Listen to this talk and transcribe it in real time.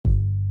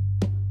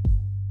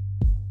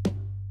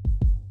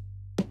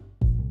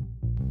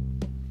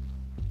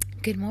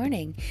Good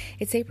morning.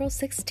 It's April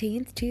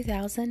 16th,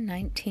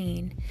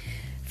 2019.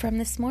 From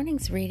this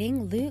morning's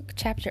reading, Luke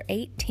chapter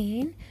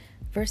 18,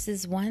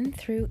 verses 1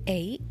 through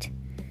 8.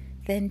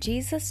 Then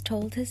Jesus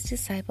told his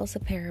disciples a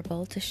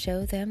parable to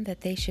show them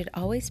that they should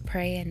always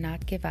pray and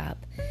not give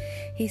up.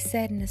 He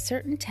said, in a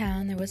certain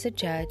town there was a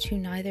judge who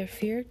neither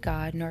feared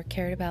God nor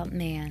cared about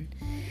man.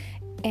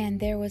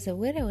 And there was a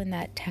widow in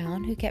that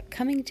town who kept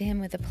coming to him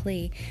with a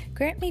plea,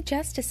 "Grant me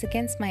justice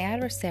against my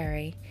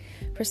adversary."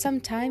 For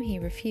some time he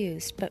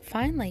refused, but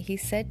finally he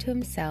said to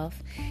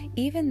himself,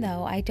 "Even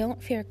though I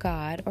don't fear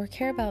God or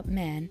care about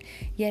men,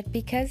 yet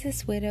because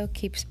this widow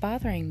keeps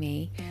bothering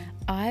me,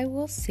 I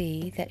will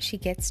see that she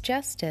gets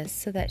justice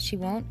so that she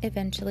won't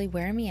eventually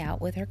wear me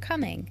out with her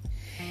coming."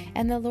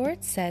 And the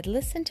Lord said,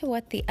 "Listen to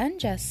what the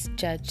unjust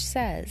judge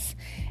says.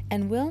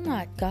 And will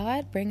not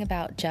God bring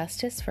about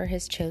justice for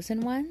his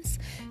chosen ones,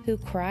 who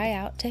cry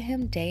out to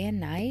him day and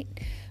night?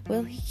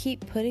 Will he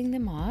keep putting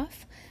them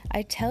off?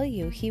 I tell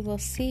you, he will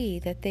see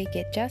that they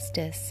get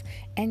justice,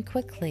 and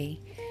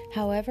quickly.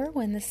 However,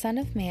 when the Son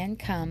of Man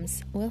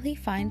comes, will he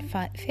find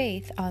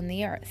faith on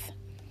the earth?"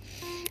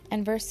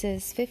 And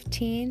verses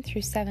 15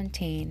 through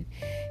 17.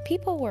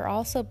 People were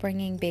also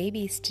bringing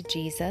babies to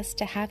Jesus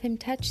to have him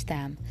touch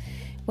them.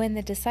 When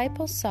the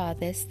disciples saw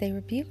this, they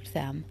rebuked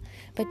them.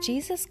 But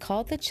Jesus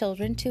called the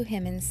children to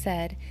him and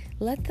said,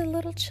 "Let the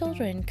little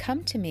children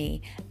come to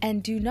me,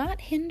 and do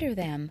not hinder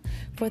them,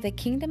 for the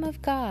kingdom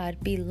of God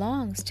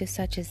belongs to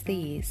such as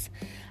these.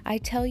 I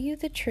tell you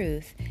the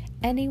truth,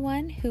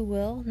 anyone who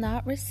will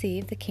not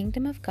receive the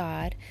kingdom of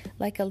God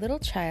like a little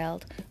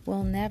child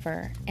will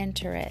never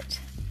enter it."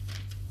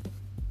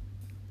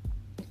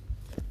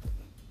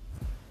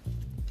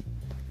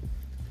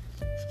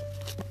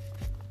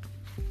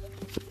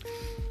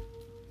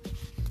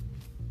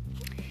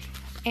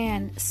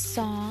 And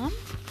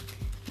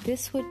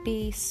this would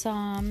be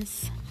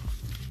Psalms,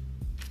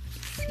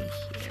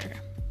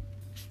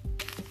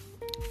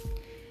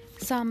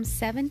 Psalm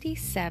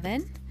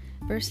 77,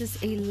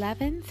 verses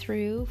 11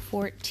 through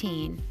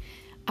 14.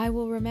 I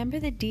will remember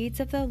the deeds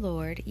of the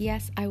Lord.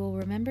 Yes, I will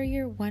remember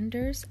your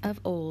wonders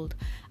of old.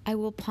 I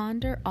will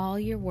ponder all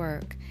your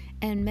work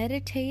and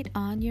meditate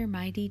on your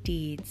mighty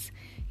deeds.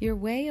 Your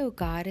way, O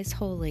God, is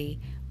holy.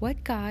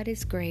 What God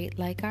is great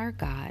like our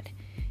God?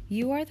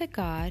 You are the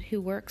God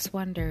who works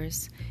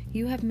wonders.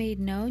 You have made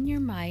known your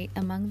might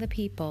among the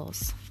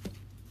peoples.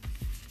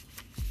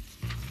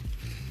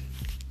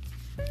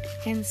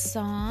 In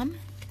Psalm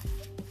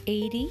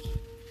 80,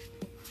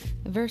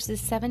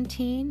 verses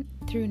 17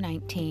 through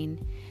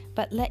 19.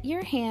 But let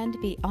your hand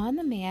be on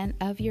the man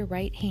of your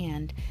right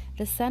hand,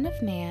 the Son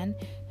of Man,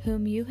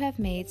 whom you have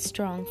made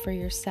strong for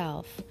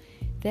yourself.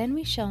 Then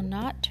we shall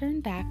not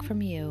turn back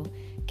from you.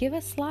 Give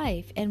us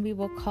life, and we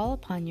will call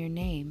upon your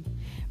name.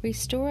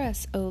 Restore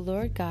us, O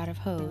Lord God of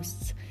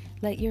hosts.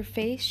 Let your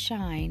face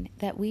shine,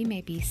 that we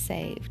may be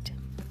saved.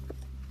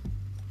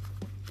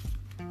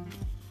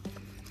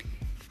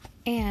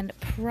 And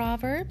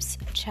Proverbs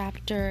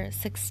chapter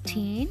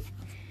 16,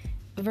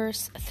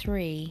 verse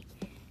 3.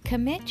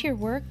 Commit your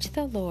work to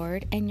the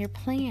Lord, and your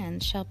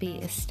plans shall be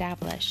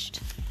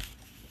established.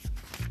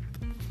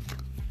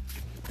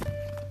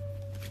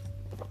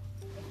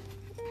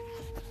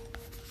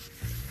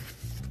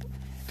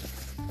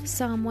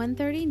 Psalm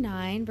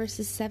 139,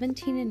 verses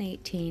 17 and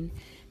 18.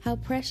 How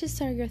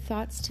precious are your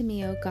thoughts to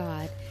me, O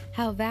God!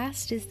 How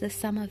vast is the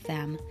sum of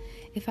them!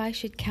 If I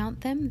should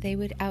count them, they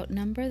would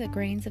outnumber the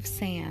grains of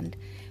sand.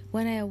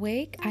 When I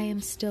awake, I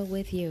am still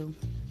with you.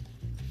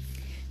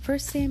 1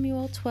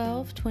 Samuel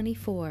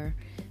 12:24.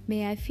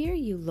 May I fear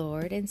you,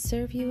 Lord, and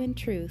serve you in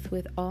truth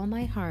with all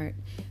my heart,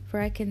 for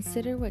I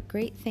consider what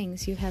great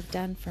things you have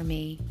done for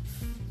me.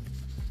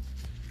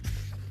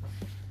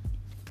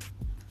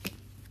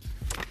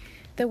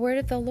 The word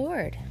of the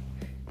Lord.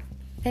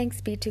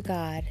 Thanks be to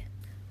God.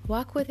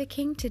 Walk with the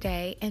King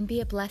today and be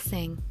a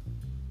blessing.